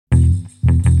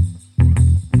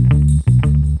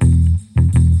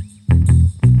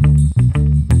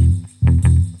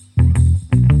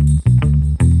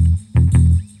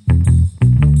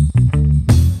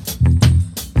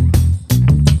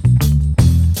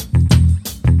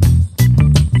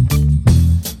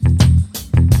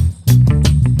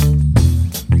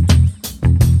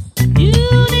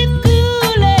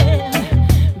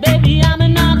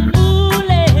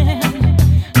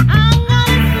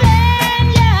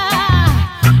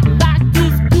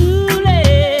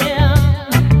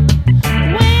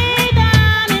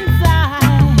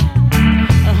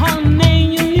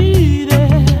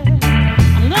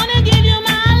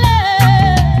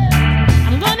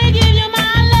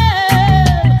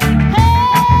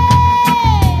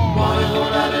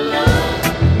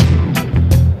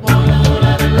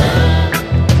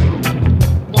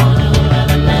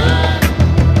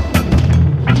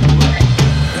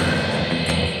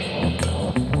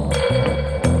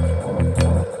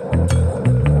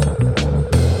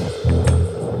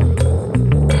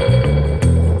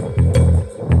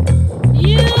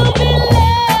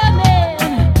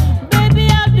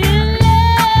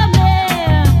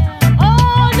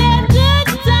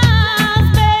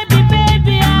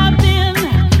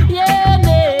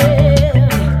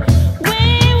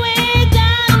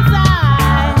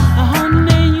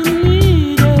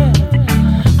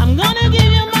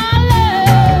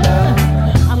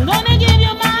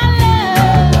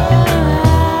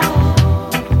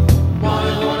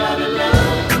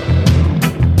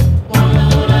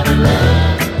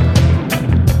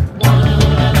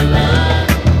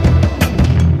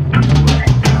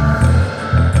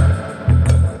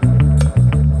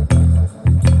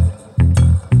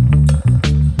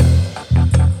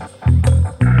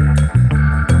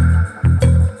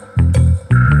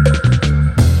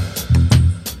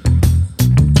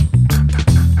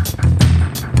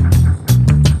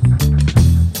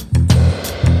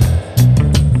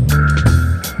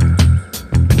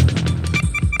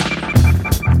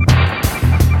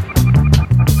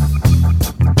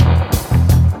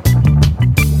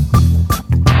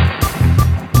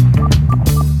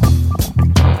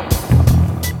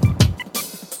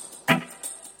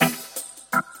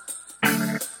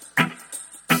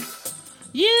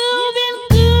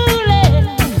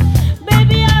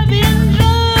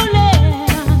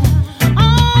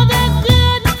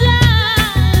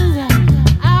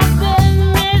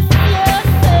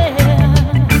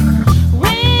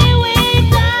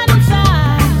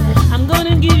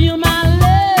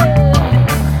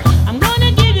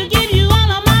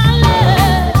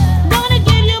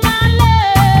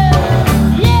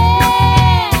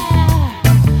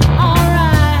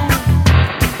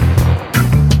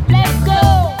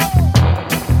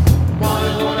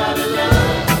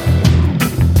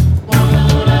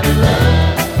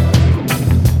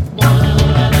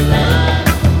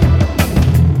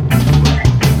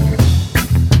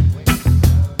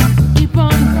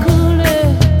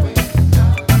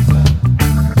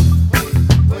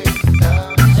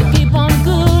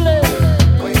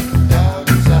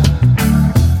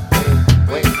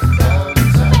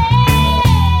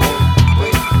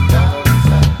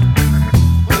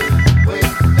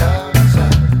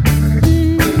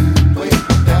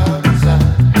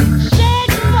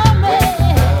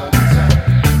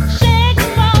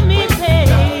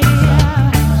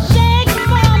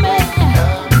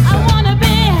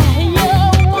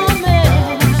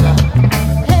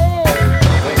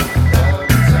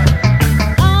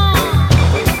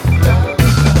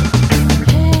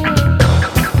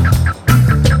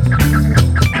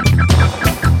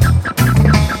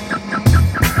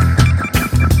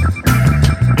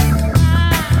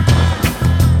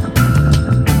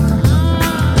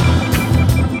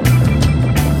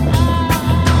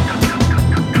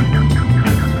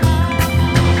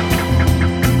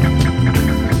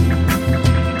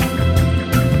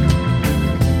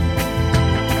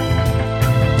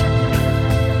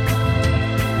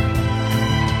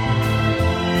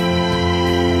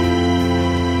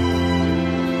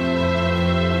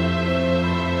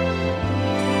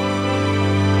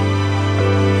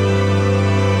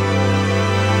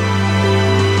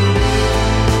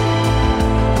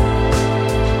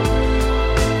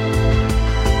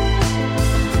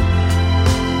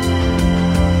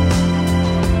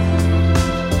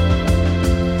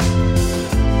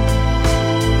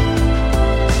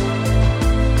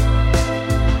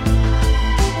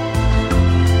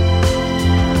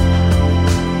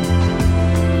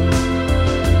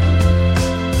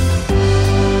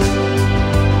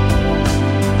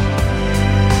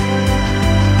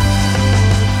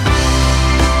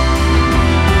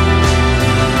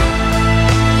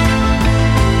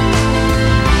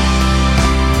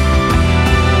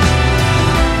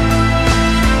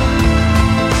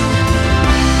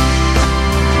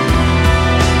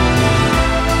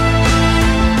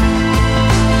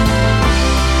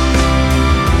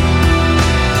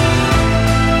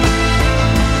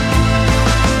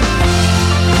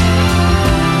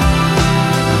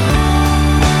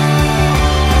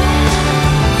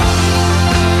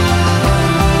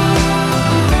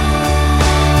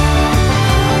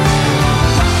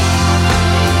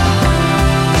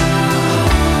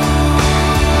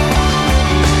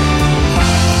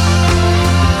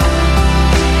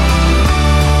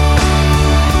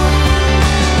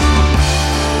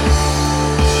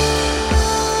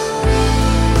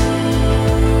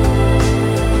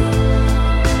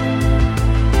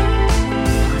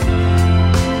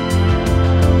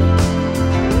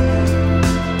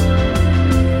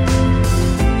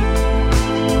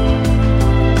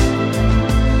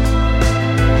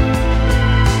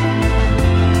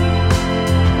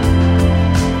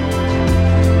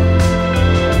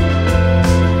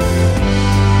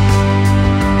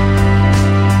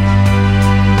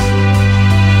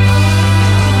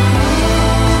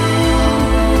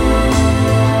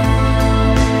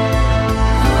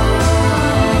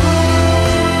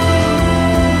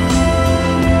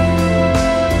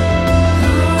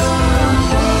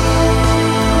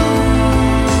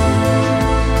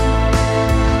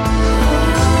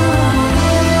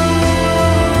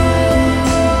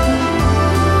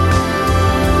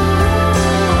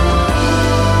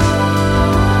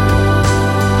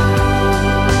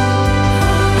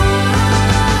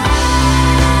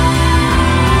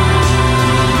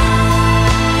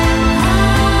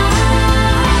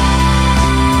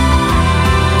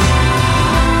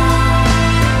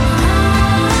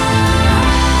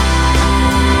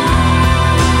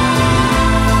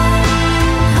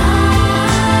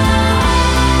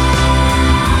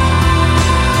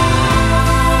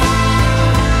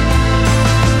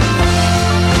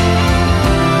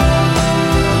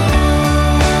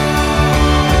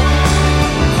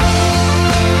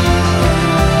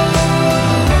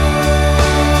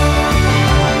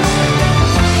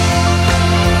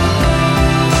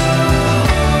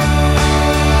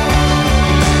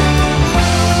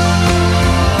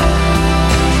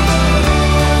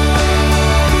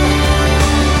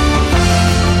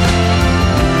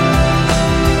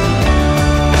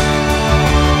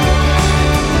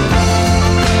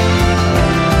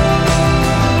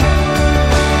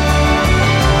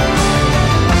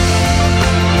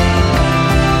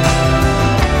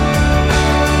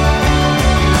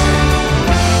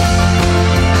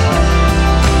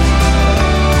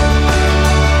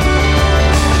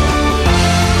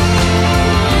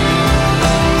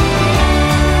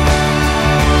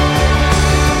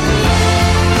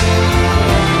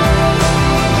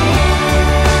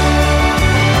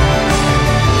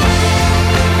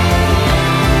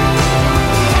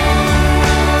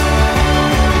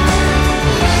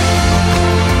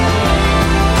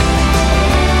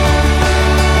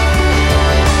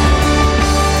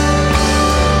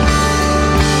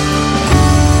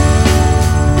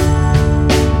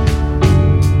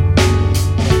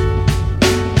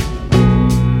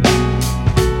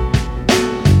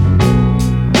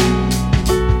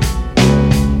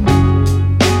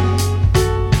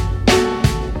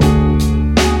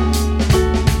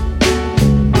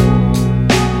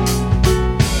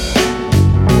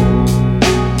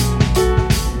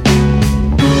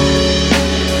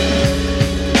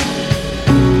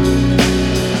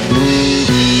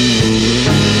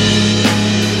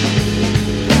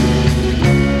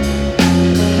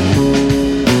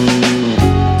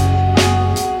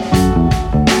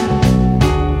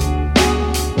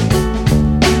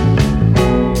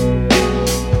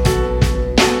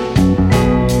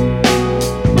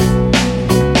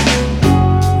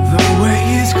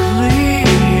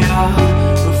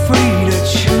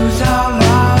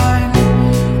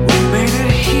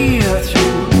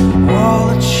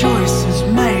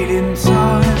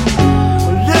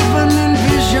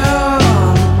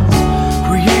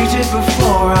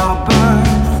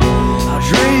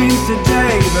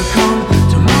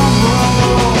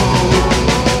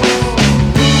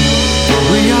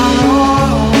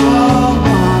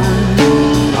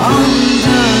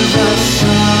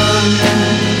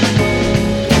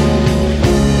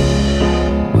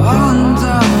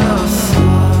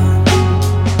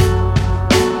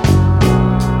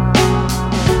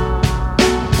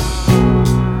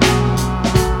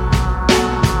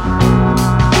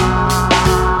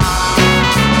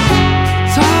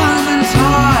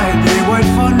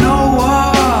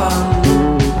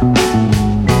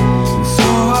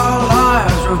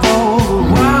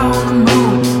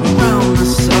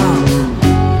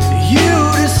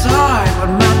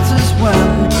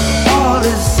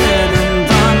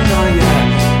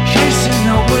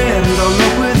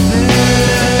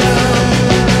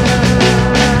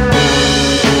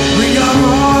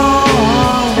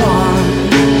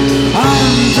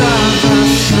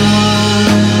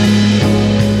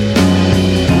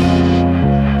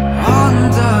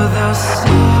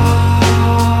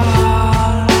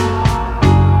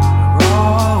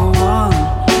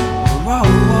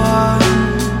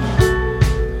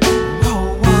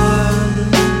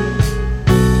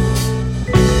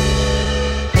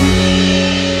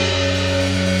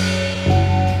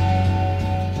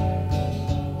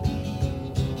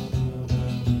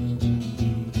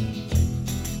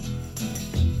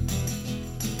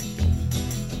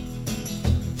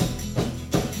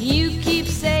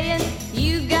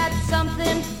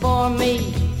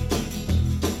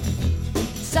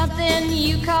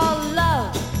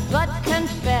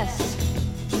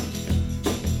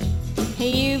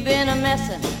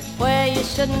messing where you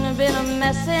shouldn't have been a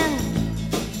messing.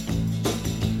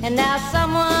 And now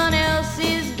someone else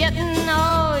is getting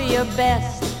all your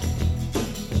best.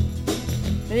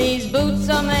 These boots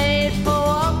are made for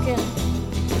walking,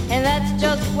 and that's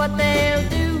just what they'll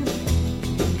do.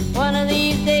 One of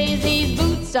these days these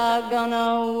boots are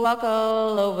gonna walk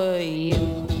all over you.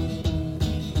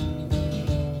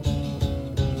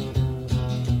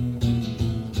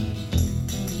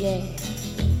 Yeah.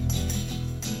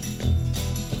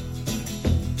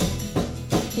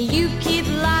 You keep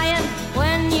lying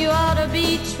when you ought to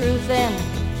be truthing,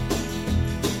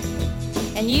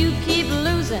 and you keep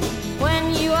losing when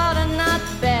you ought to not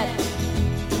bet.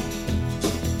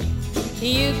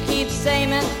 You keep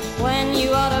saying when you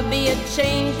ought to be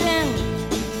a-changing.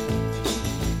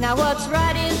 Now what's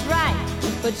right is right,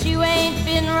 but you ain't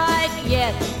been right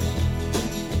yet.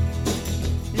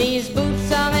 These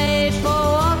boots are made for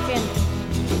walking,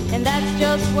 and that's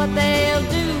just what they'll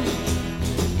do.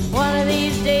 One of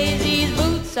these days these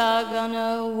boots are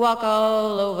gonna walk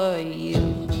all over you.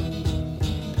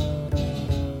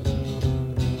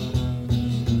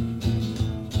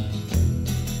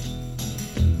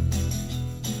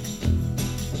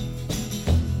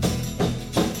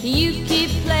 You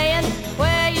keep playing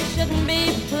where you shouldn't be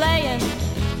playing,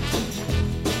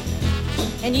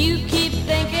 and you keep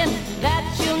thinking that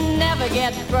you'll never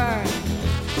get burned.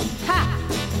 Ha!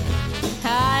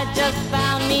 I just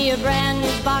found me a brand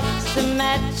new box of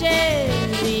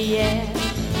matches, yeah.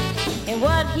 And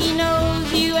what he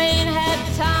knows you ain't had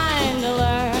time to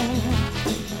learn.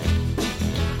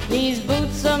 These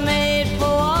boots are made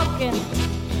for walking,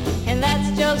 and that's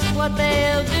just what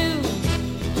they'll do.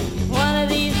 One of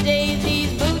these days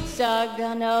these boots are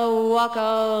gonna walk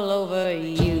all over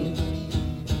you.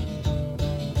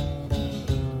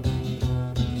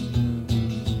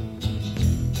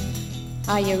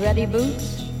 Are you ready,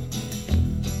 Boots?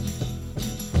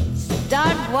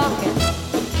 Start walking.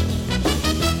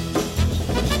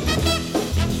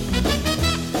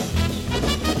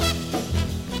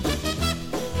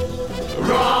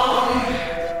 Wrong.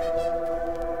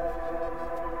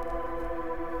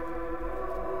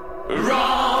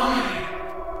 Wrong.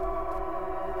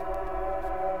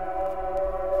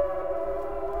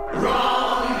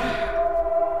 Wrong.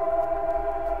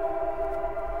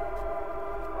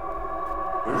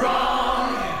 Wrong.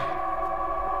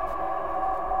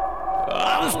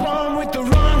 I was born with the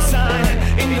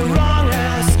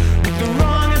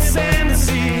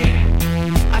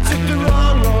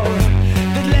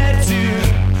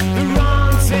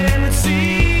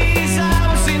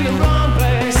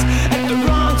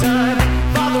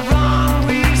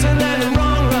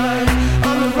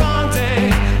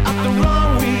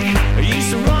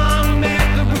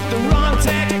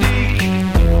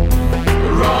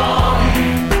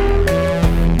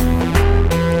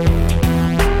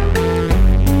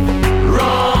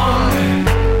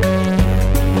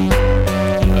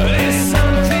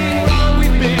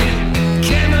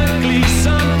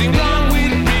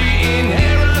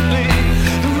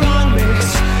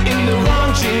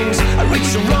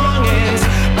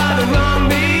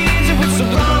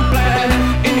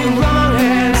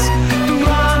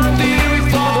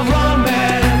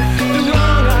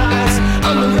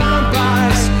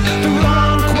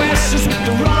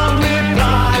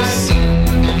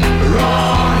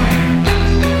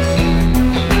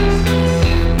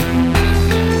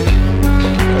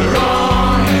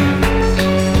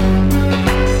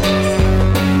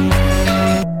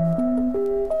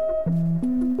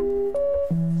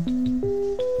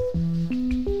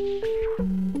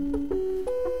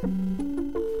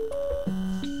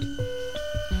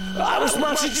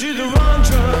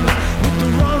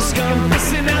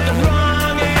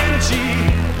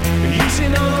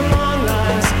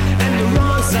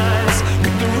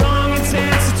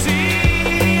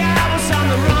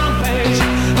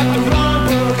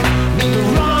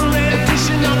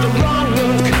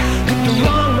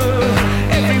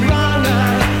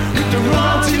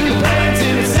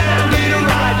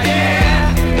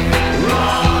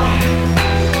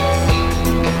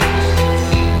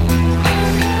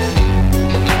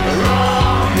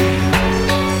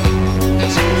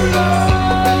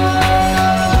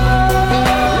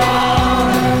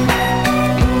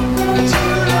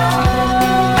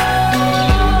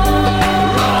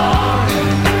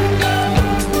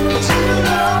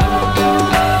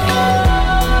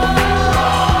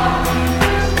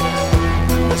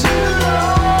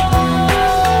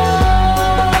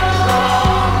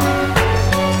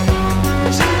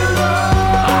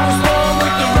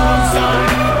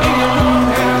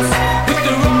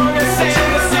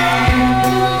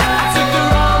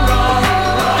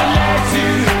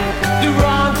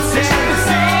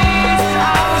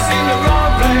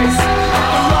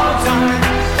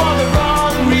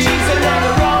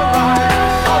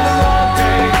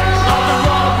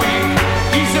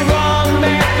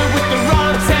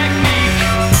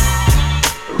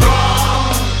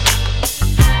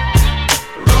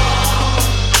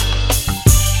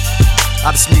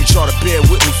y'all to bear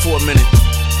with me for a minute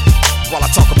while I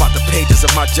talk about the pages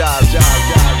of my diary.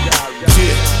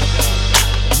 Yeah,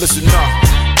 listen up.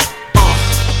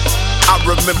 I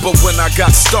remember when I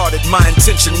got started, my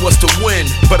intention was to win,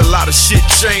 but a lot of shit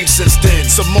changed since then.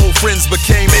 Some old friends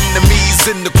became enemies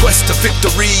in the quest to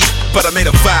victory, but I made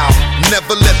a vow,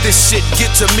 never let this shit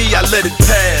get to me, I let it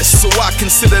pass. So I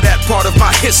consider that part of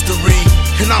my history,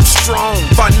 and I'm strong,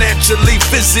 financially,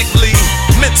 physically,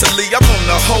 mentally, I'm on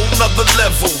a whole nother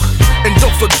level. And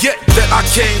don't forget that I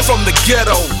came from the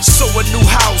ghetto, so a new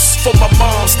house for my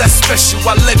moms, that's special.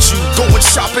 I let you go and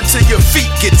shop until your feet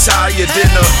get tired,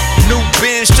 and a new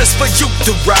Benz just for you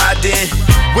to ride in.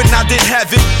 When I didn't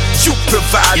have it, you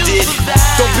provided.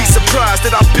 Don't be surprised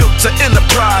that I built an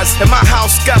enterprise, and my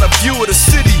house got a view of the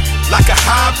city like a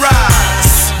high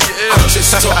rise. Yeah. I'm just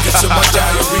talking to my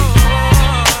diary.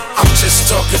 I'm just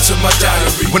talking to my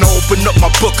diary. When I open up my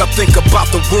book, I think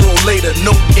about the world later.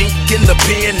 No ink in the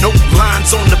pen, no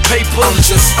lines on the paper. I'm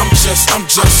just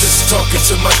talking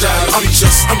to my diary. I'm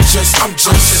just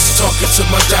talking to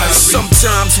my diary.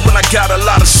 Sometimes when I got a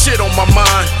lot of shit on my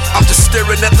mind, I'm just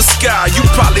staring at the sky. You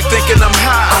probably thinking I'm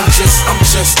high. I'm just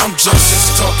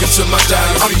talking to my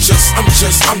diary. I'm just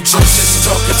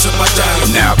talking to my diary.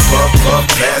 Now puff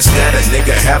past that, a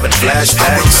nigga having flashbacks.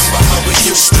 I remember how it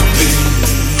used to be.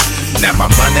 Now my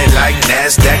money like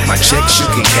NASDAQ, my checks you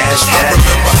can cash that. I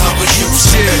remember how it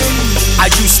used to be. I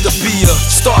used to be a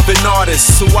starving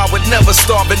artist, so I would never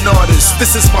starve an artist.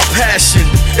 This is my passion,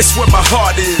 it's where my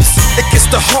heart is. It gets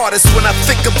the hardest when I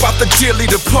think about the dearly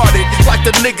departed. Like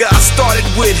the nigga I started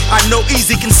with, I know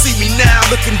Easy can see me now,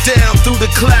 looking down through the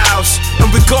clouds.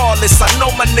 And regardless, I know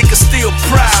my nigga still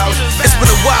proud. It's been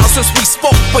a while since we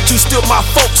spoke, but you still my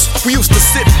folks. We used to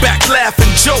sit back, laugh and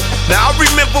joke. Now I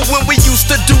remember when we used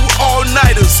to do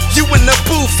all-nighters, you in the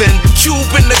booth and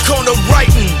Cube in the corner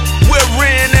writing. Where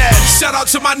Ren at? Shout out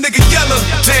to my nigga Yella.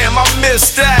 Damn, I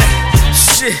missed that.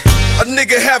 Shit, a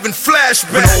nigga having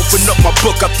flashbacks. When I open up my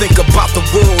book, I think about the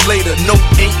world later. No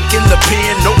ink in the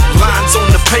pen, no lines on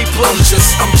the paper. I'm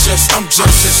just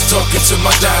talking to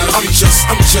my diary. I'm just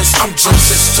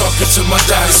talking to my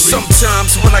diary.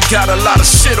 Sometimes when I got a lot of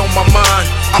shit on my mind,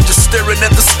 I'm just staring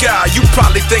at the sky. You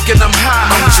probably thinking I'm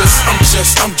high. I'm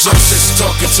just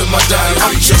talking to my diary.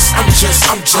 I'm just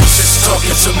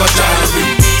talking to my diary.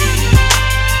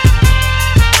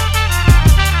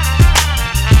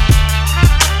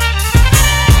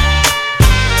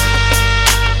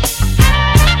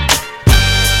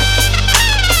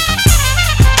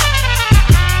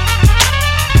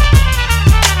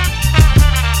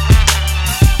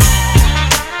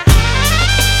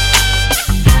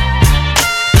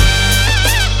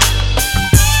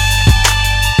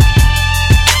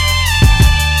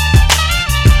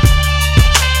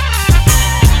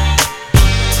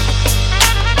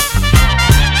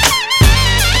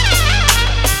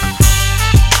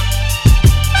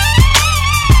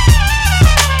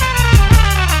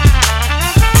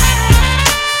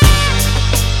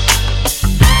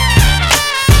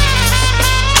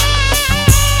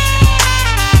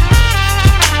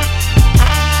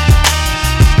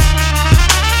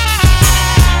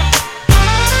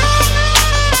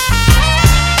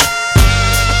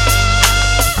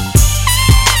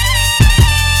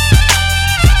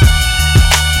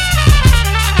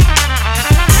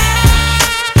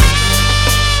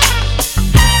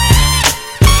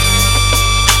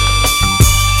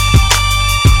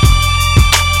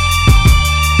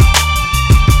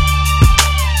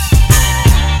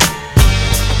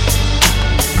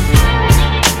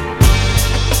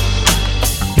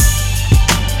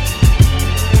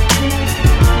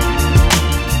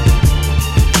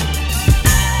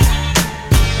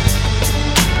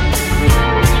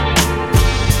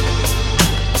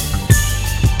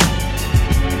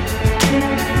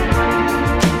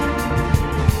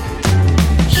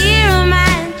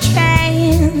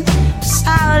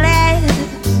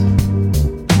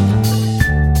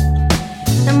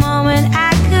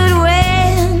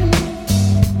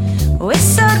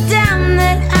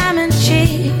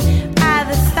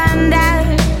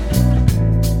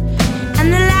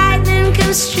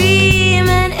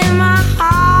 Streaming in my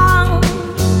heart,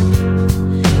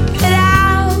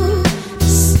 without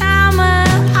summer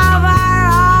of our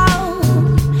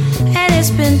own, and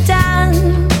it's been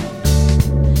done,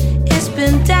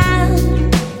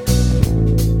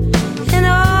 and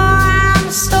oh, I'm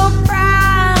so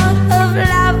proud of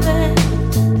loving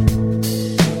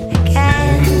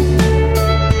again.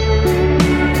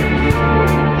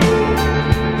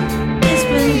 It's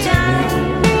been done.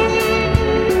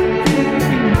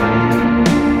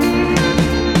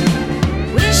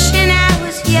 Wishing I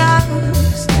was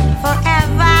yours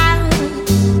forever.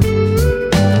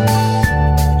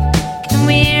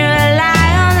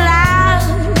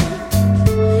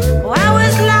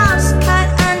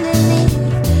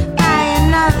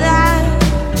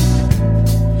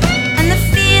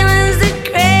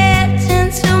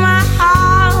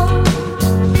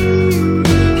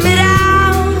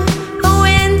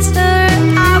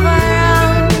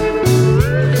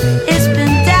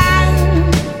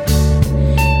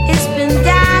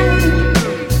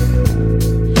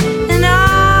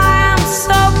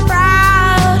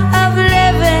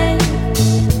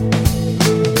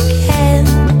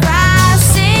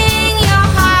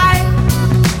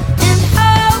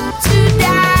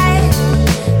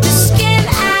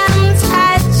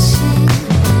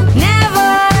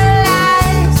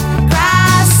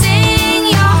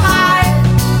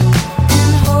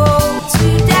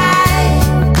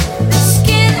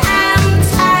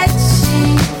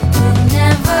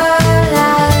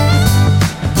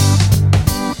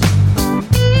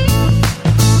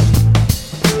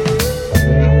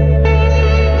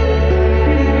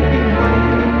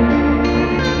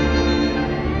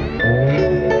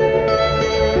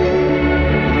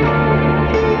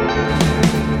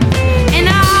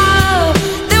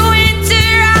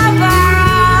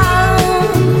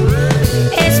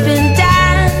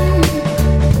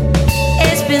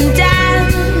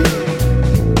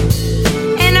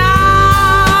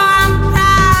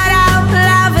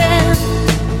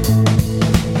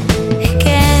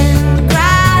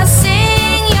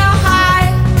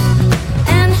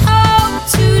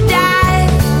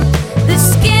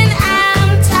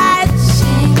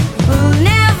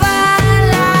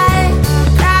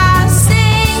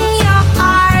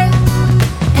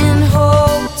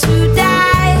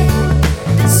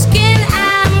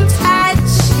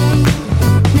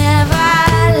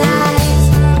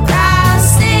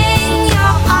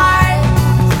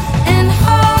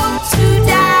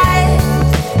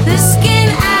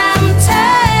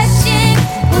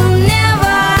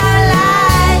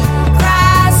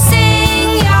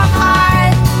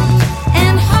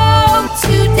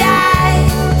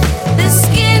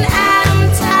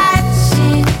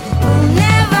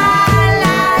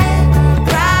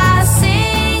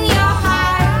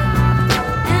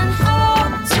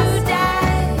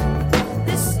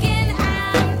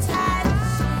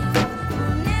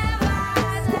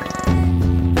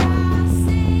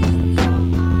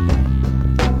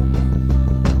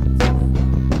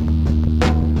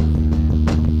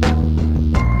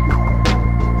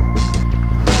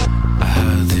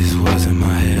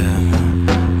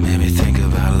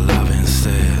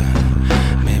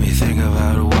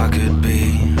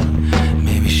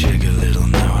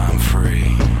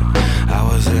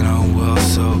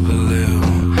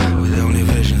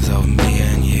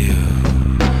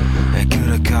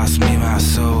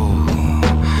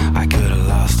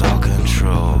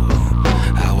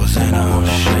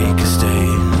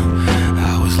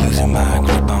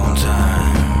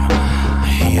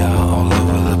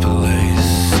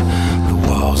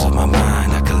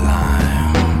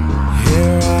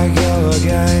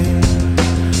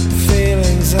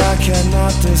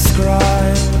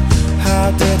 describe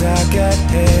how did I get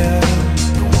here?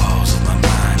 The walls of my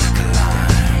mind I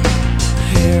climb.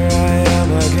 Here I am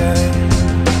again.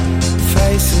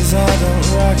 Faces I don't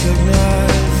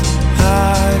recognize.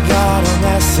 I got a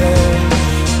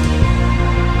message.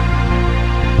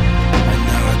 And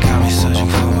now it got me searching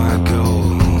for my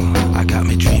goal. I got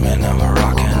me dreaming of a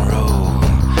rock and roll.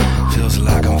 Feels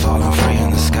like I'm falling free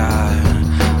in the sky.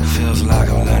 Feels like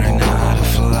I'm learning how to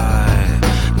fly.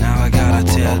 Now I gotta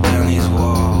tear down these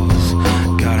walls.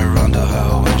 Gotta run to her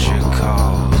when she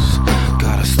calls.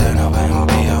 Gotta stand up and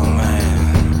be a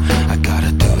man. I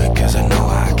gotta do it cause I know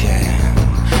I can.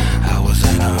 I was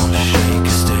in a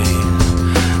shaky state.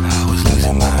 I was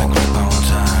losing my grip on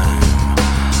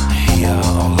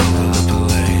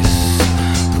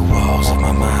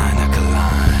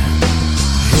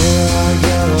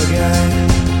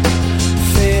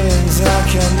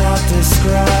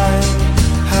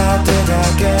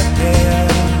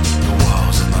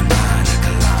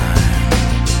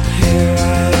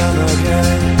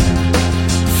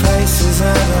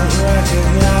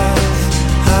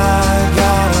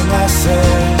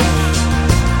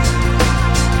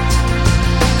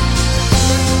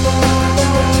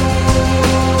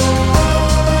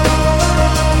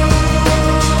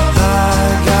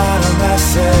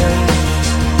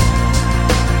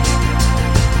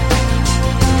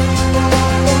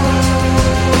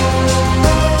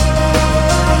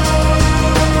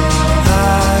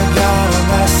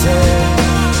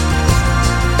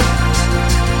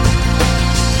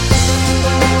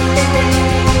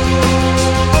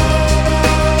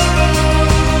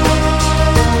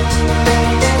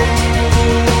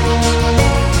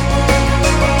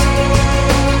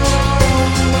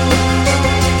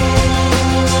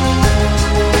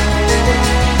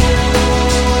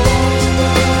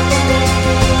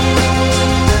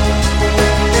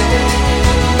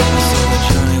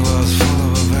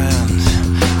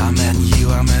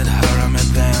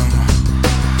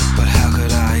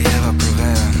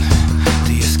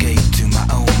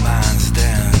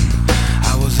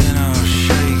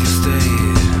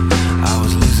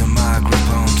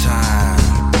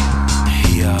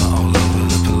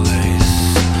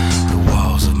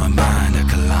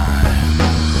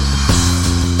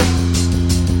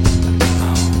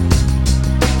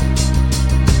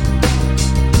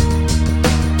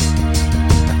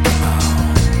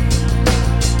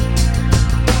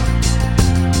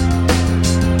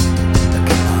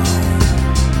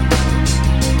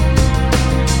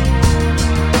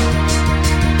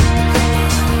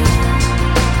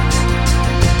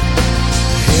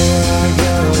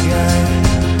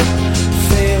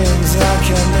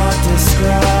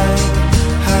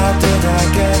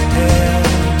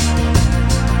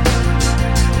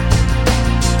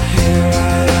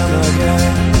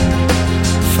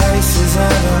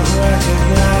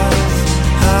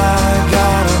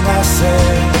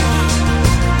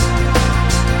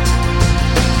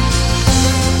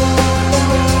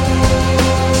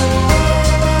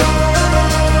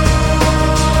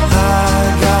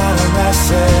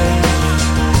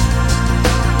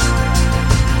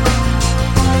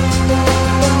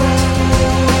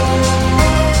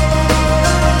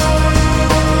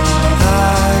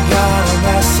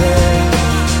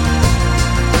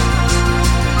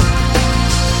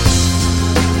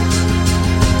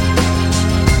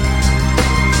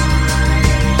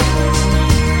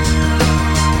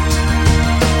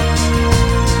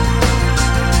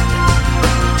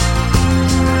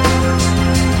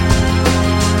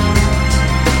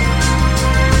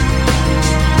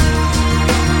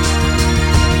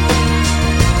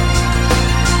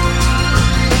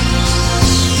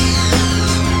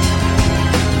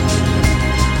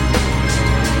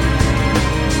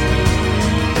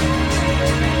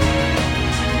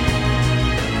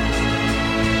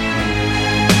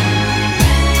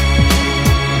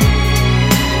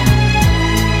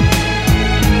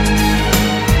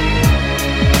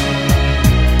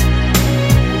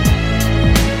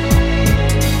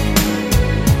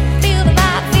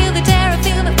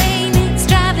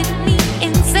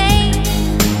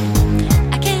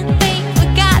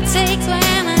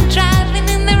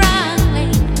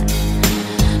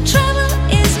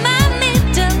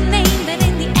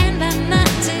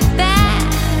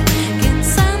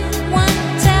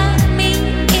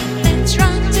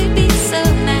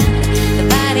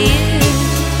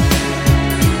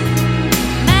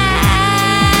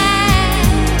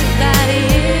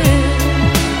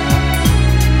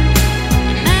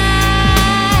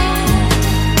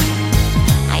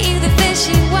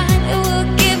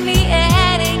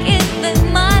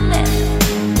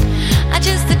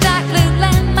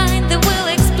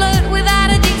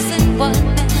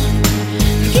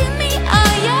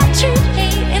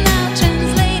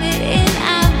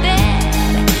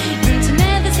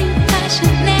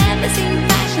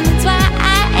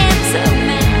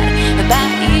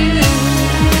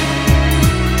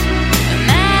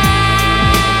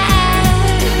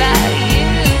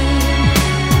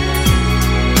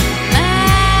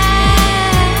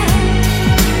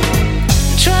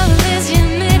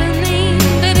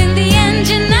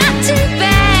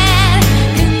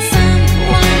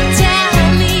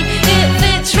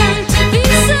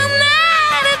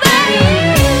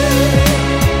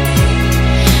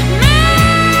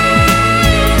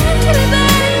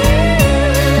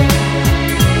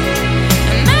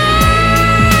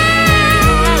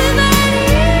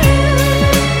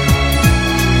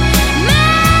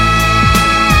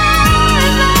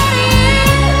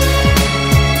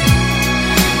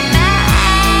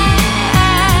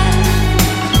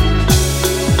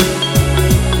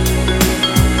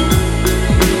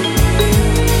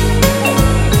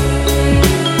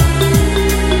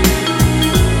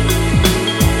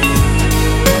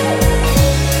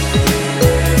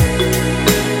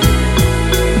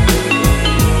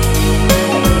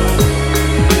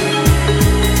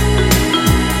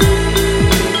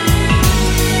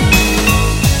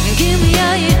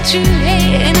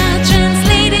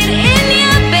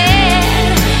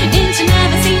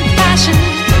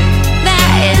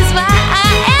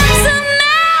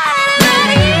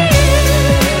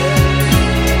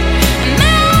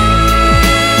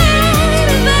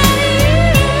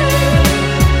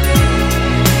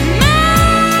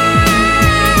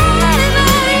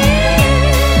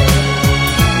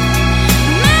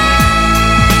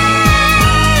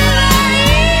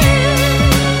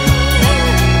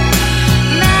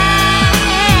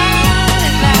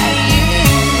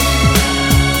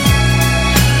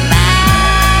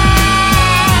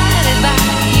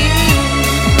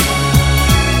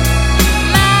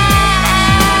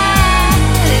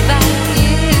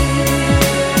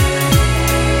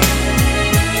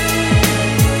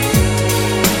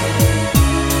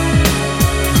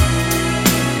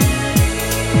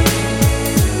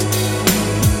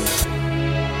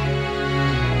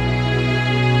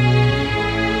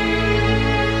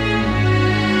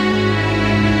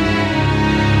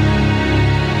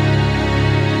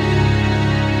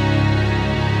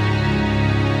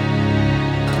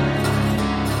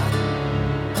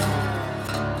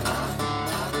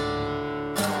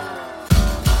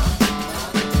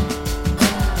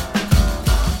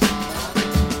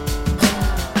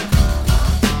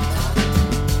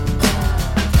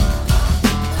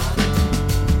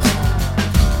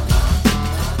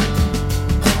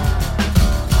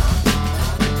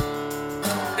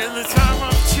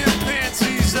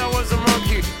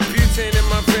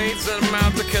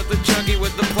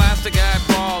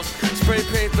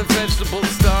paint the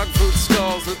vegetables, dog food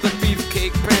stalls with the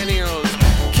beefcake pantyhose.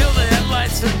 Kill the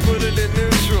headlights and put it in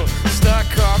neutral. Stock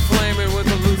car flaming with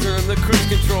the loser in the cruise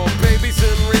control. Babies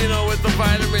in Reno with the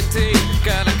vitamin D.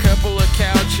 Got a couple of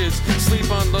couches,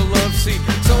 sleep on the love seat.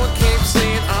 Someone came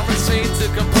saying I'm insane to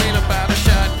complain about a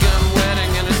shotgun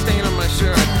wedding and a stain on my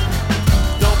shirt.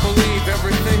 Don't believe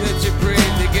everything that you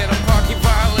breathe. You get a parking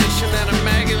violation and a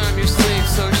maggot on your sleeve.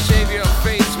 So shave your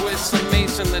face with some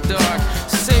mace in the dark.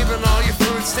 Saving all your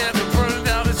food stamps and burning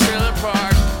down the trailer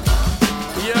park.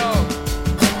 Yo,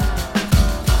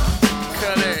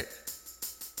 cut it.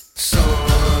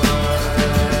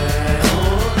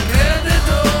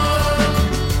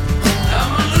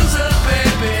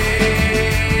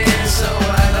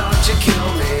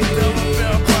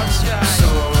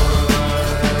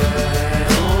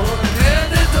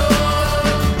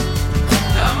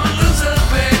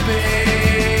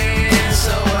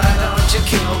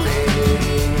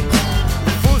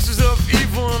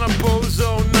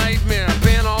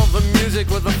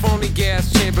 With a phony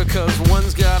gas chamber, cause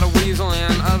one's got a weasel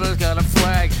and other's got a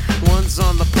flag. One's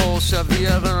on the pole, shove the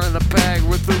other in the bag.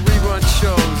 With the rerun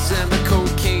shows and the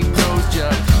cocaine nose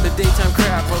job, the daytime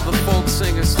crap of the folk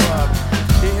singer slob.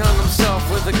 He hung himself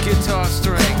with a guitar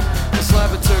string, a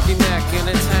slab of turkey neck, and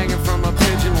it's hanging from a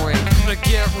pigeon wing. But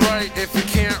get right if you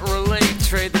can't relate.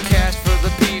 Trade the cash for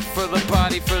the beat, for the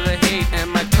body, for the hate. And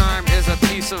my time is a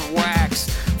piece of wax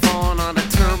falling on a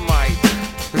termite.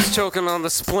 It's choking on the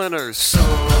splinters.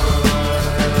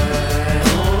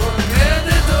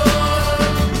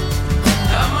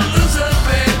 I'm a loser,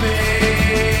 baby.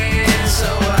 So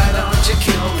why don't you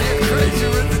kill me? Get crazy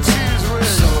with the cheese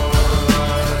whiz.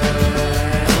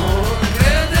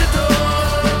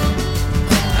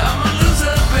 I'm a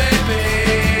loser, baby.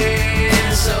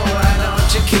 So why don't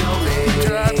you kill me?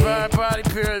 Drive-by body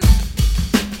pierce.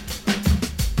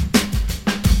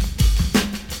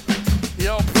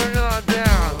 Yo, bring it on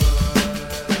down.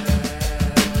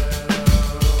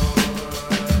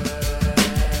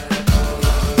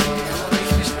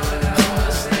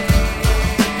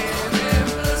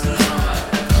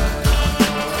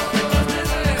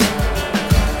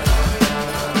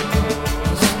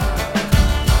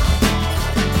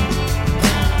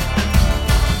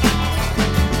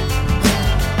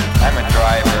 I'm a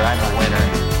driver, I'm a winner.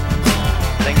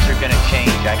 Things are gonna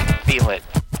change, I can feel it.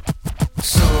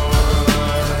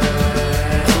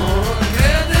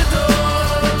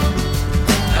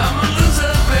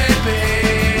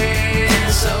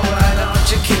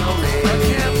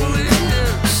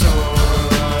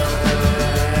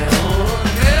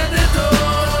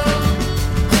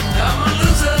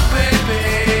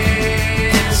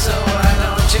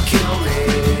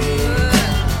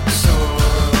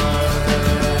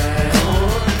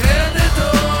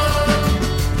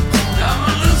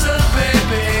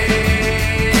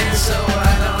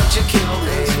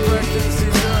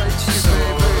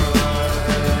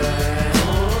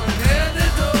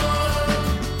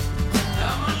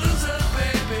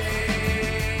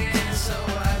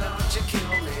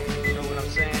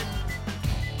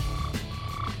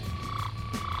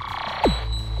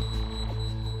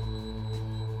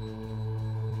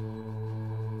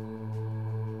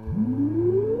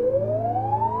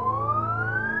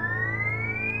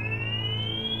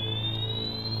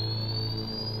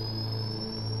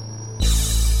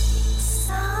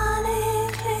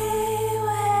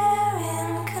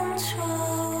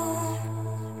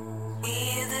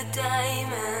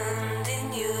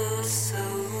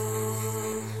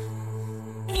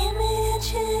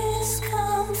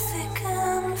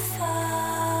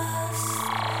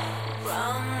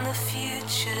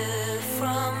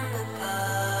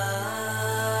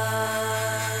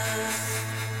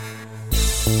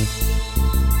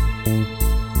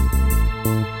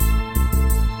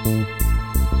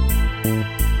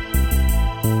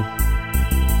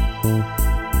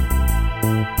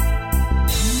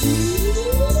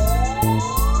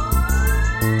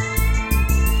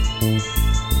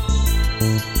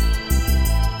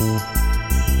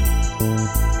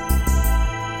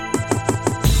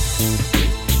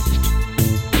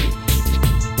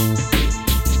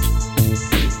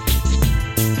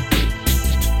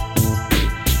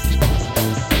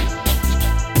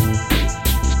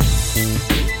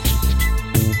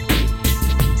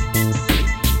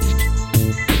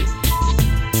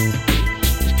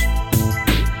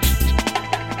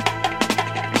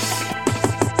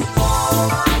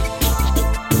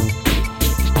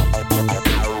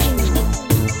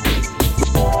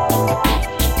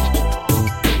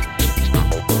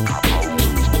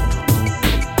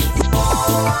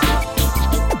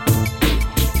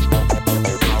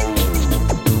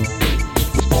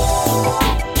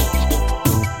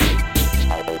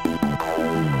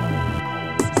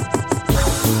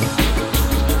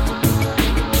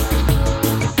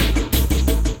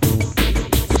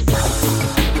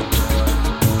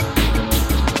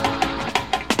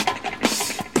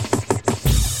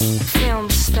 film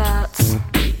starts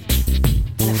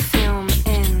and a film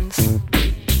ends.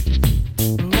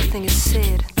 Nothing is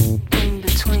said in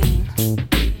between.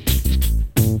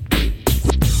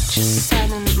 Just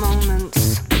silent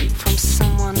moments from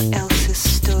someone else's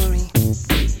story.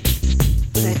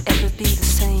 Will it ever be the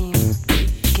same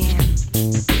again?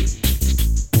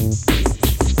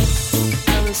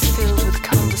 Hours filled with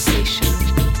conversation,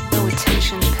 no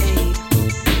attention paid.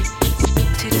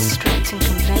 Too distracting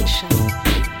convention.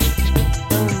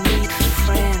 No need for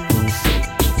friends.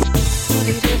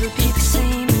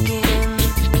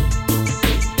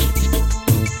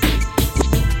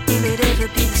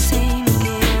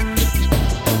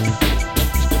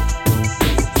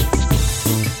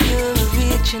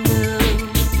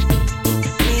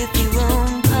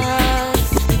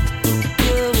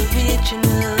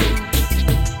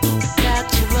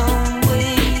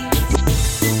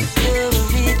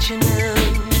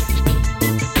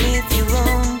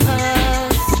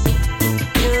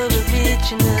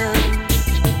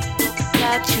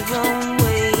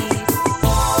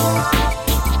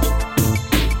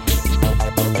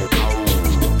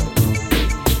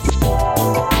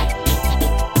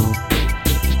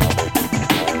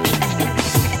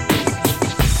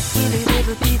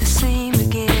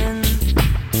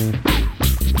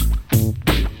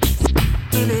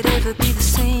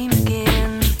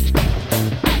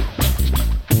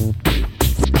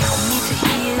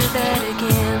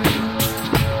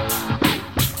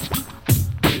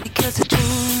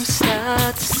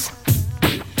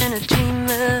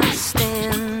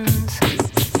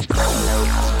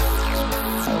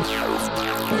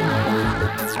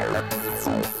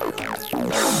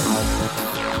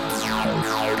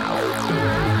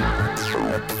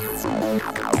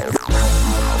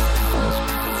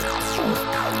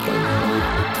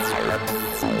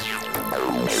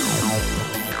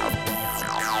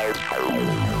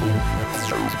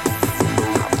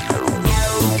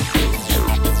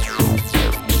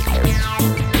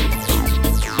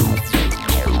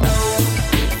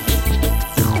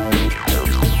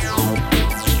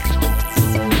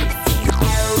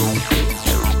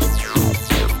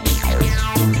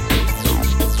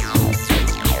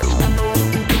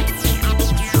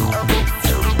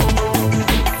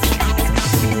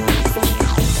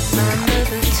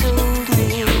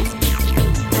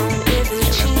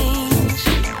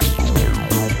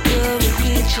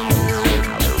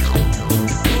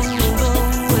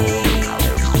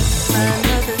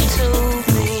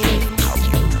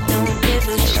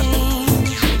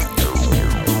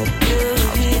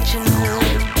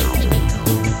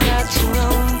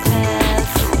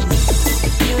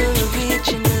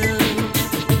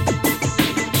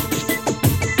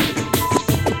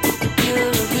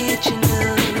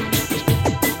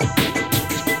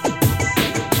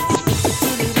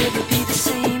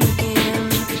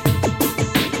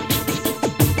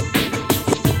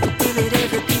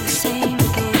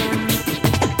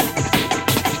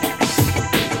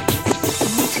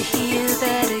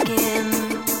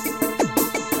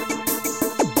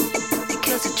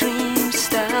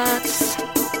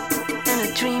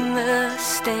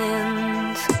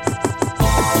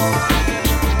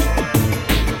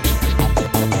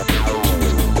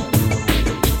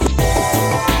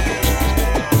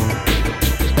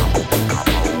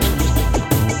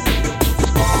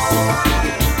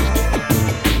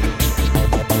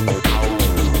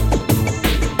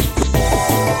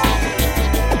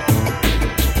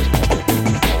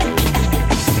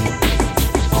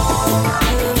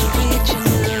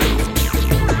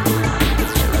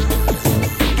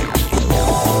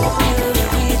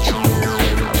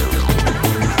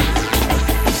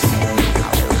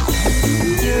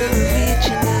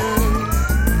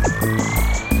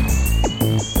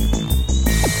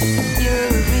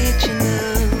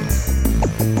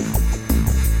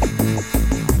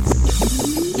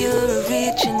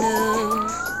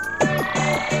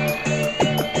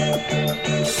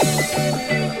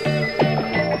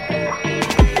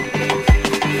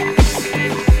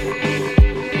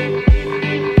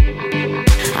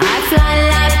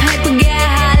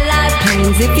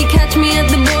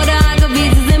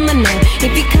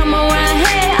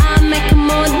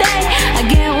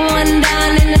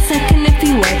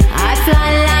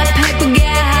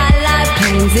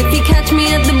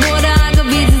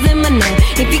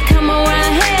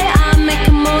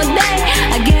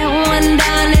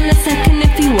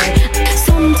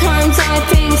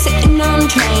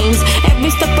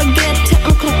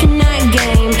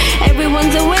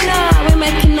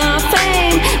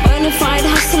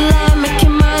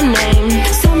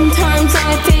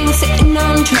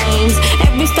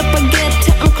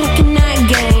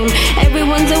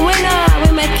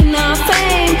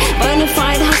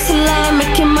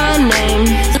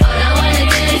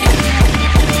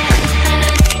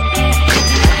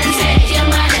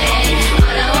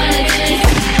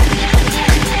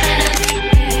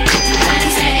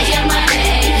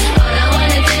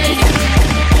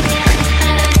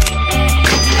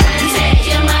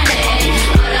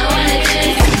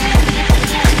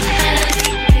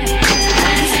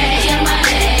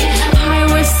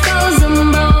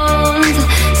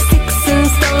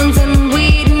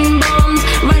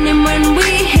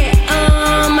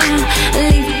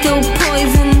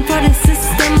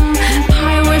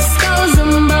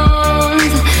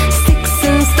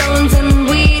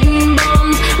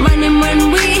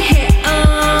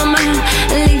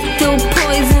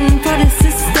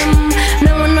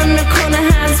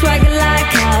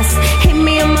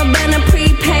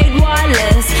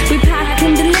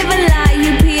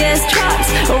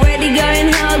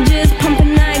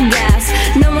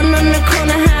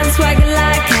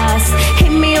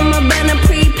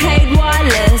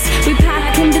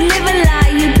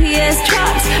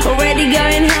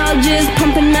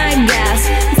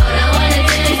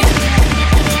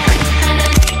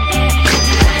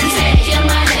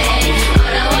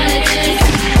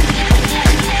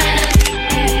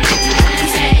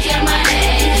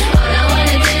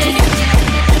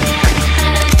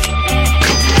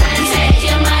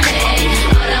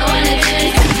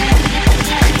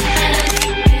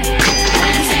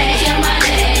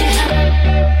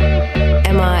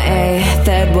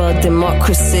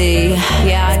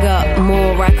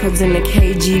 records in the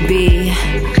KGB.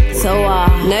 So,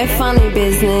 no funny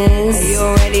business. You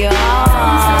already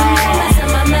are.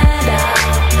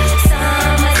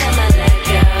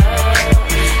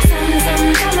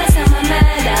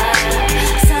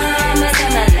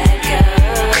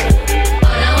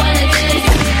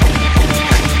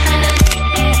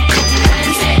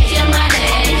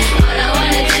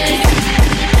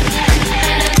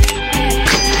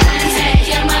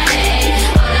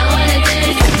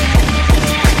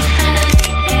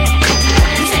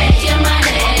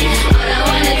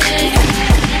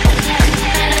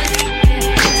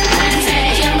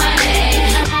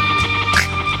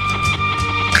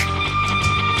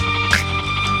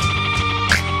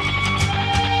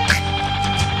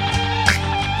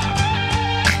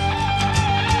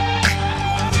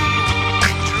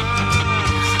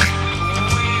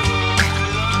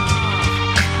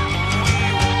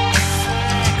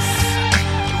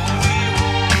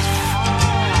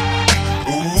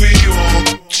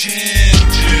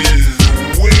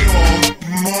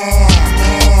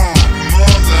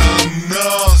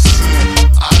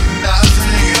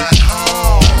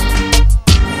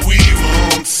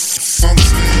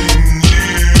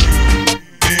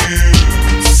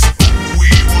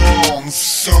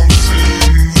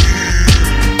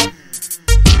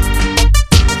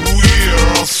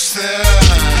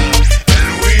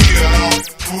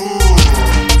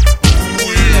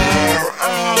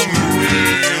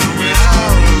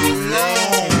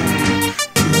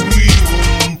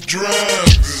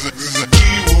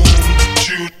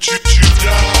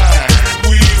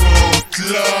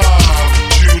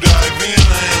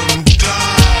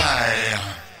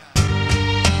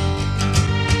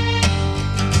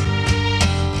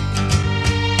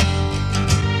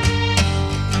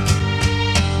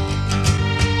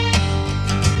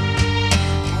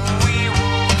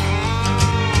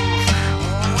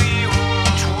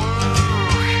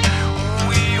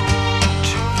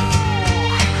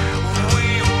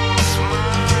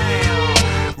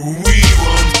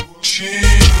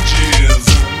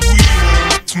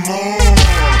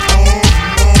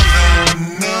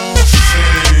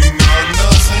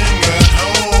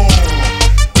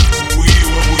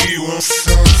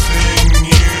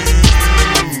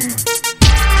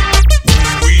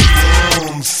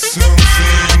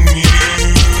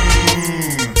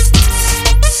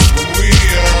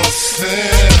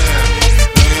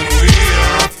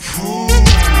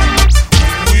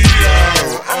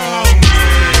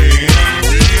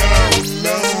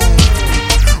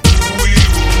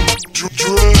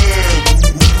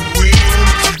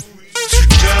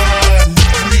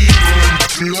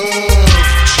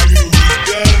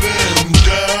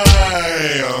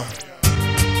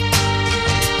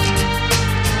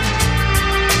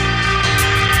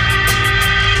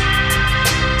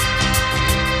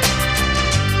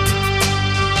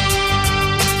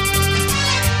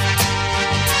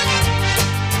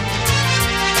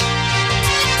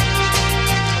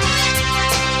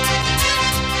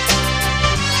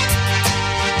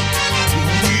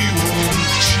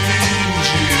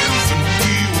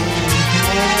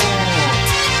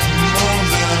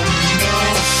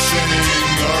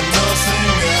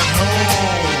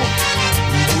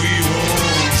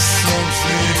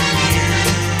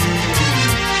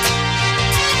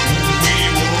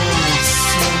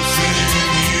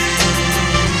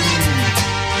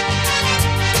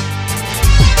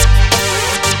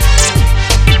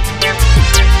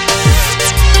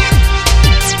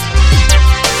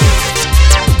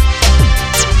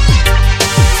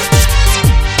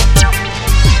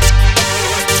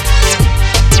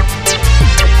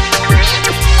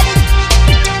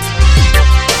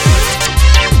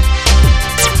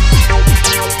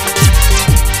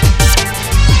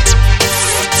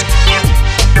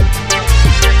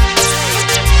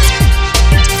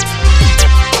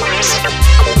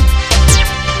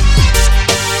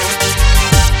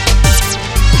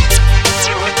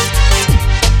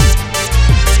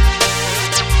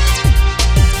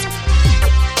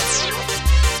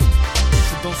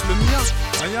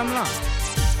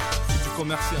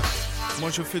 Moi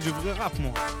je fais du vrai rap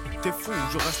moi. T'es fou,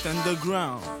 je reste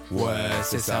underground. Ouais,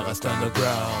 c'est ça, reste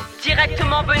underground.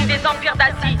 Directement venu des empires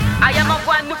d'Asie, Ayam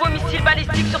envoie un nouveau missile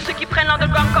balistique sur ceux qui prennent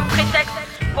l'underground comme prétexte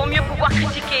pour mieux pouvoir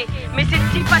critiquer. Mais c'est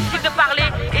si facile de parler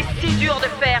et si dur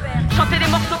de faire. Chanter des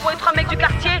morceaux pour les 3 mecs du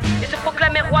quartier et se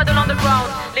proclamer roi de l'underground.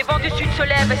 Les vents du sud se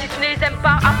lèvent et si tu ne les aimes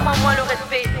pas, apprends-moi le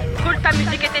respect. Brûle ta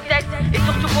musique et tes textes, et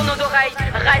surtout pour nos oreilles,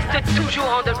 restent toujours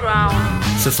underground.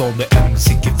 Ce sont des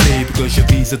MC qui flippent que je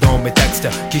vise dans mes textes,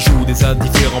 qui jouent des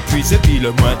indifférents puis épient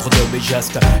le moindre de mes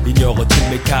gestes. Ignore-t-il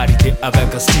mes qualités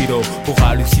avec un stylo pour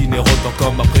halluciner autant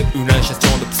comme après une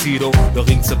ingestion de psydo. Le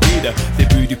ring se vide,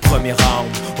 début du premier round,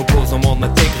 opposant mon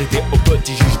intégrité au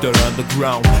petit juge de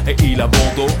l'underground. Et il a bon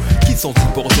dos, qui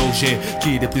sont-ils pour jauger?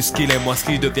 Qu'il est plus qu'il est moins, ce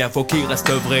qui devient faux, qui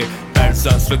reste vrai.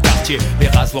 Alsace, le quartier, les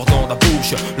rasoirs dans la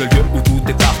bouche, le lieu où tout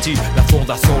est parti, la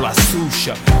fondation, la souche.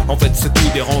 En fait ce qui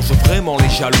dérange vraiment les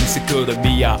jaloux, c'est que le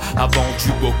Mia a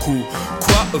vendu beaucoup.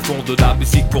 Quoi, font de la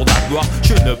musique pour la gloire?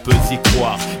 Je ne peux y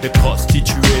croire. Les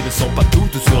prostituées ne sont pas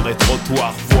toutes sur les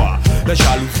trottoirs. Vois, la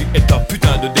jalousie est un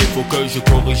putain de défaut que je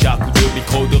corrige à coups de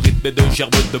micro, de rythme et de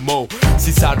gerbe de mots.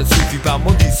 Si ça ne suffit pas,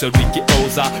 maudit celui qui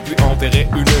osa, lui enverrait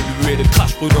une nuée de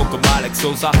crash prudents comme Alex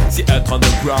Sosa. Si être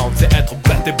underground, c'est être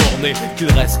bête et borné,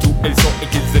 qu'ils restent où ils sont et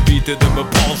qu'ils évitent de me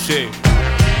brancher.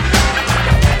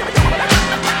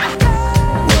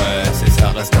 Ouais, c'est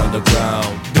ça, reste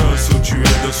underground. Dessous tu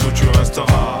es, dessous tu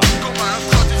resteras. Comme à la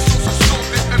tradition, ce sont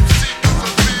des MC qui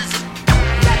se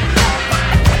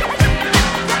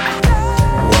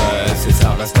Ouais, c'est ça,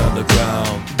 reste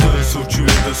underground. Dessous tu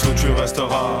es, dessous tu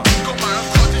resteras. Comme à la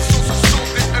tradition, ce sont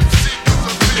des MC qui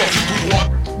se tout droit.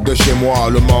 De chez moi,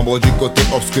 le membre du côté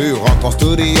obscur rentre en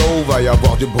studio, va y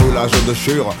avoir du brûlage de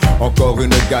chure. Encore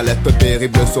une galette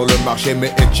terrible sur le marché,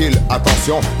 mais est-il,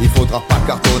 attention, il faudra pas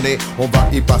cartonner. On va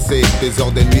y passer des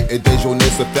heures, des nuits et des journées,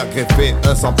 se faire greffer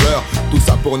un sampleur, tout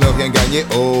ça pour ne rien gagner.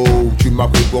 Oh, tu m'as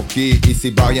pris pour qui?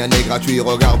 Ici-bas rien n'est gratuit,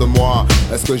 regarde-moi,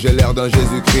 est-ce que j'ai l'air d'un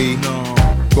Jésus-Christ? Non.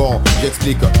 Bon,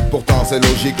 j'explique, pourtant c'est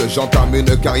logique, j'entame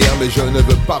une carrière mais je ne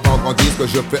veux pas vendre un disque,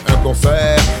 je fais un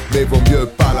concert, mais vaut mieux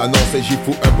pas l'annoncer, j'y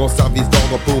fous un bon service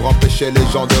d'ordre pour empêcher les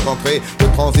gens de rentrer, de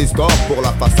transistor pour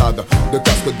la façade, de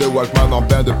casque de Walkman en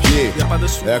bain de pied, y'a pas de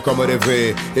sous, comme des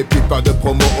vrais, et puis pas de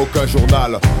promo, aucun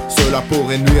journal, cela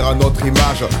pourrait nuire à notre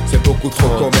image, c'est beaucoup trop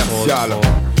commercial,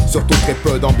 surtout très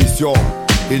peu d'ambition.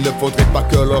 Il ne faudrait pas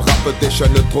que le rap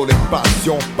déchaîne trop les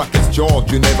passions. Pas question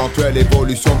d'une éventuelle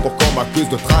évolution pour qu'on m'accuse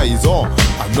de trahison.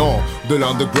 Ah non, de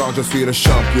l'underground je suis le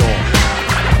champion.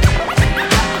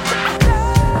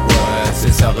 Ouais,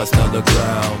 c'est ça, reste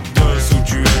underground. Dessous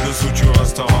tu es, dessous tu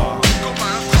resteras. Comme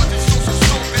à la tradition, ce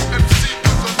sont des MC qui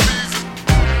se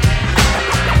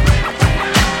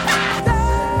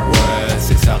Ouais,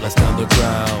 c'est ça, reste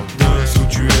underground. Dessous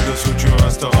tu es, dessous tu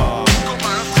resteras. Comme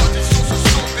à la tradition, ce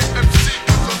sont des MC.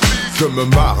 Je me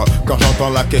marre quand j'entends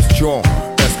la question.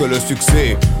 Est-ce que le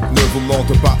succès ne vous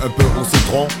monte pas un peu au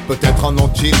citron? Peut-être en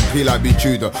ont-ils pris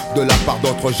l'habitude de la part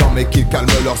d'autres gens, mais qu'ils calment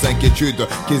leurs inquiétudes,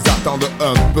 qu'ils attendent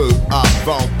un peu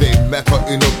avant d'émettre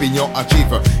une opinion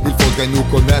hâtive. Il faudrait nous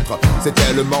connaître, c'est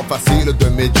tellement facile de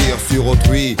médire sur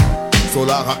autrui.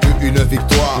 Solar a eu une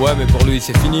victoire. Ouais mais pour lui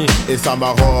c'est fini. Et ça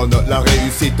marronne, la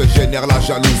réussite génère la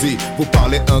jalousie. Vous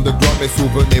parlez underground mais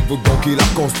souvenez-vous donc qu'il a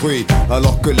construit.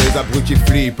 Alors que les abrutis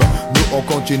flippent, nous on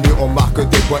continue, on marque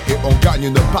des points et on gagne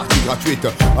une partie gratuite.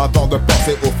 Avant de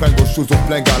penser aux fringues, aux choses, aux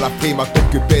flingues, à la prime, à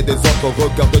t'occuper des autres,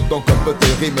 regarde donc un peu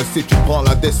tes rimes. Si tu prends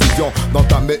la décision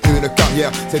d'entamer une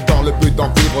carrière, c'est dans le but d'en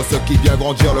vivre. Ceux qui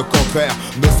viendront dire le contraire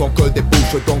ne sont que des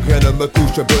bouches, donc rien ne me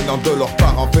touche. Venant de leurs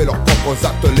parents, fait leurs propres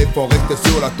actes, les forêts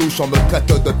sur la touche, on me traite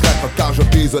de traître car je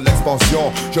vise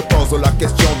l'expansion. Je pose la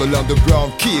question de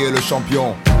l'underground, qui est le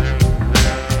champion?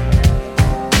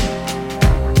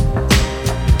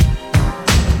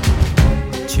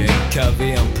 Tu es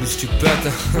cavé, en plus tu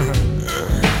pètes.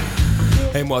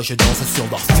 Et moi je danse sur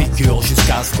leur figure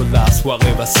jusqu'à ce que la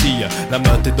soirée vacille. La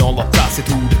meute est dans leur place et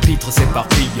tous les pitres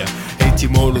s'éparpillent.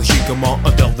 Étymologiquement,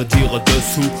 under veut dire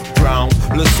dessous, ground,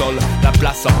 le sol, la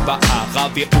place en bas à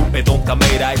ravir. Où est donc ta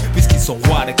médaille, puisqu'ils sont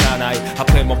rois des canailles.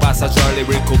 Après mon passage à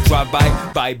lyrical drive-by,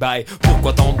 bye bye.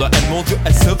 Pourquoi tant de haine, mon Dieu,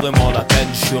 est-ce vraiment la peine?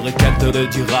 Je serai qu'elle te le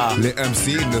dira. Les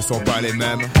MC ne sont pas les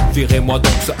mêmes. Virez-moi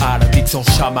donc ce à la diction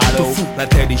chamallow,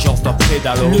 l'intelligence d'un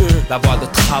pédalo, la voix de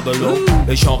Travelo.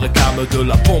 Les gens réclament de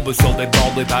la bombe sur des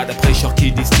bords et pas des prêcheurs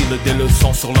qui distillent des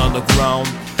leçons sur l'underground.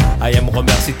 I am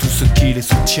remercie tous ceux qui les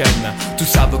soutiennent. Tous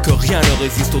savent que rien ne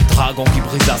résiste au dragon qui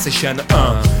brisa ses chaînes.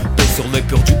 1, 2 sur les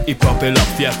purs du hip-hop et leur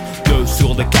fief. 2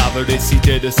 sur les caves des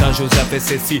cités de Saint-Joseph. Et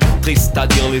c'est si triste à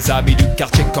dire les amis du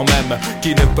quartier quand même, qui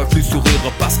ne peuvent plus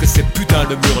sourire parce que ces putains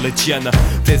de murs les tiennent.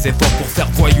 Tes efforts pour faire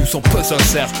voyou sont peu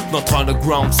sincères. Notre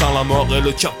underground sans la mort et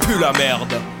le tien pue la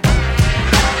merde.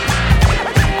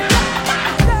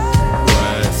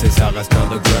 Ouais, c'est ça, reste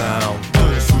underground.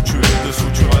 Dessous tu es, dessous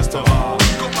tu resteras.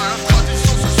 Comme à la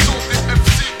tradition, ce sont des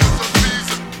MC qui se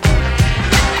visent.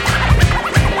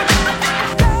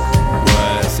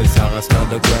 Ouais, c'est ça, reste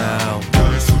underground.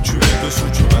 Dessous tu es, dessous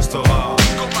tu resteras.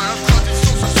 Comme à la tradition.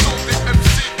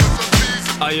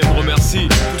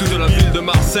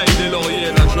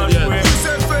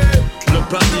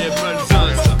 panier, Belzun,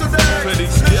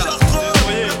 Félix Diaz,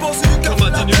 comme a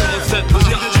dit numéro 7, le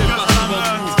quartier passe avant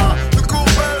tout.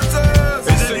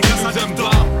 Et ceux qui nous aiment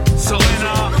pas, sans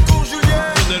raison,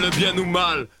 prenez-le bien ou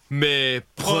mal, mais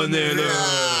prenez-le.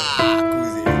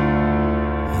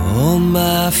 All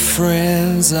my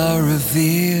friends are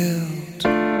revealed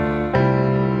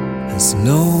as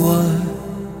no one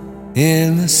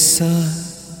in the sun,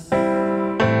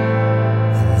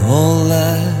 and all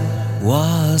that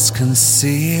was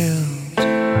concealed,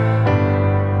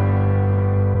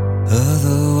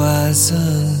 otherwise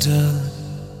undone.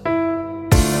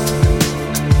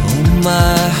 All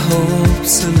my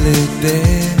hopes are laid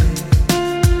bare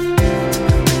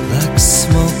like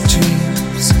smoke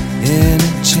dreams in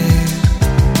a chair.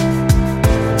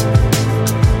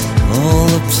 All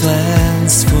the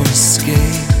plans for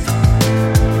escape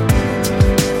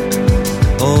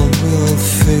all will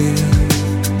fail,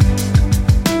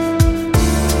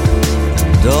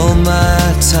 and all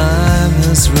my time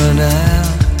has run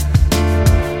out.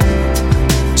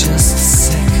 Just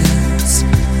seconds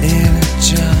in a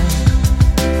jar.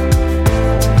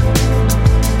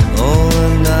 All the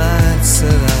nights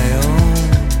that I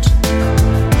owned,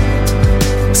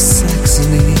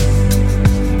 Saxony,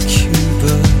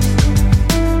 Cuba.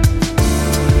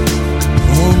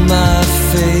 All my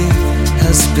faith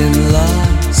has been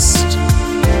lost,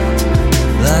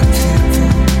 like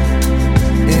people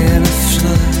in a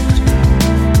flood.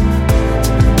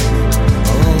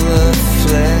 All the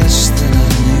flesh that I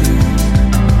knew,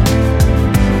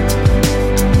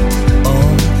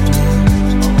 all the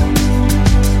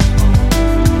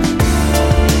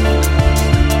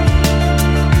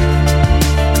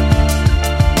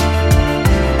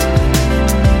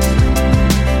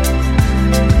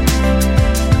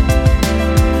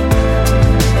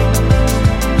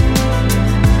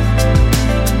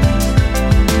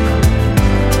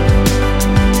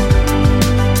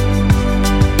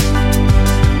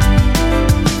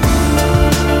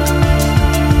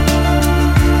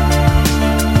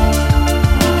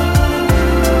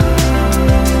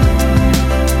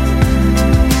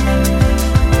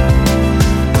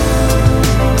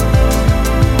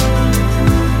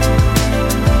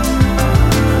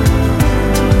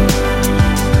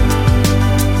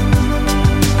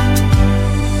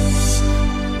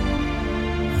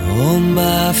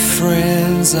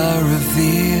are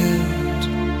revealed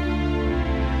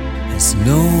as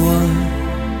no one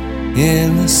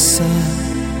in the sun,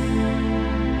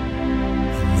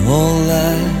 and all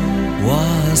that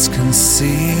was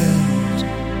concealed,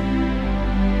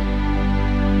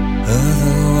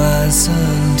 otherwise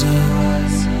undone.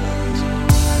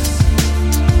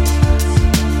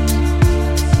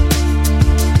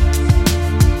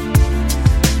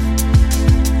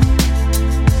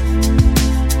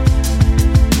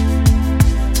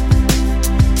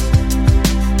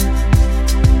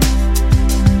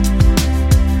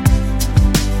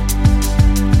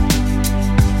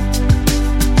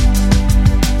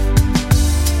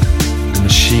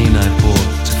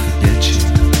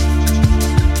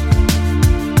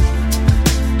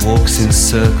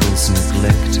 Circles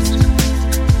neglected.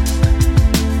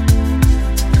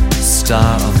 The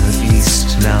star of the east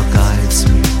now guides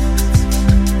me.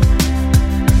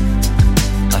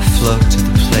 I float to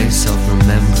the place of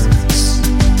remembrance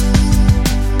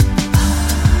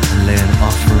and lay an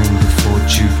offering before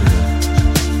Jupiter.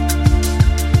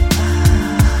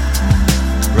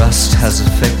 Rust has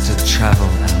affected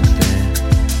travel out there.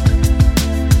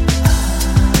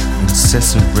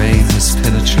 Incessant rain has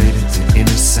penetrated the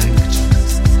inner sanctum.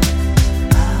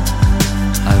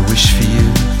 I wish for you,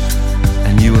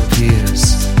 and you appears.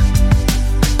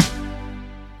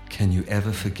 Can you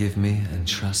ever forgive me and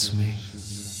trust me?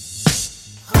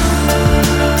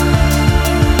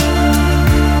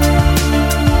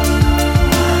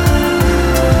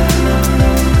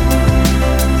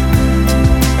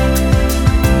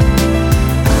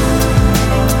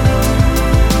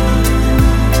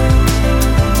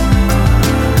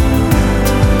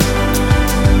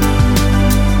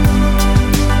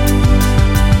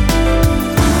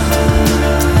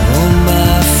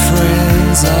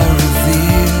 Are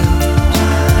revealed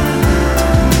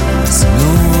as no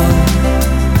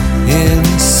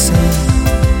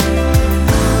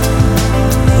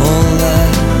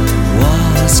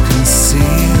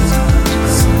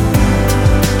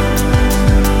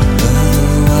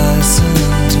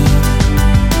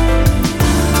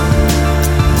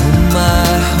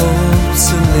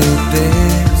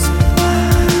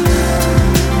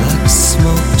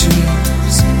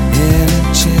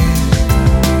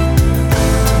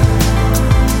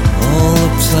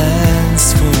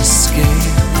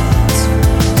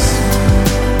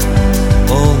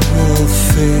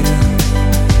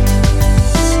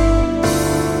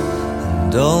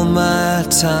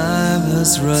time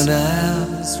has run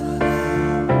out.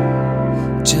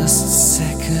 Just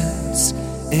seconds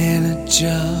in a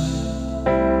jar.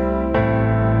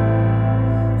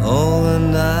 All the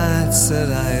nights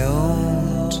that I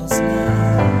owned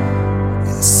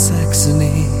in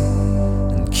Saxony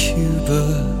and Cuba,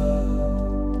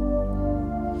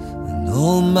 and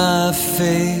all my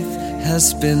faith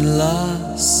has been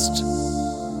lost,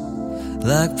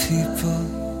 like people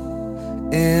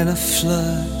in a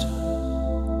flood.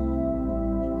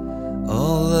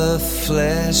 All the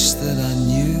flesh that I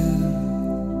knew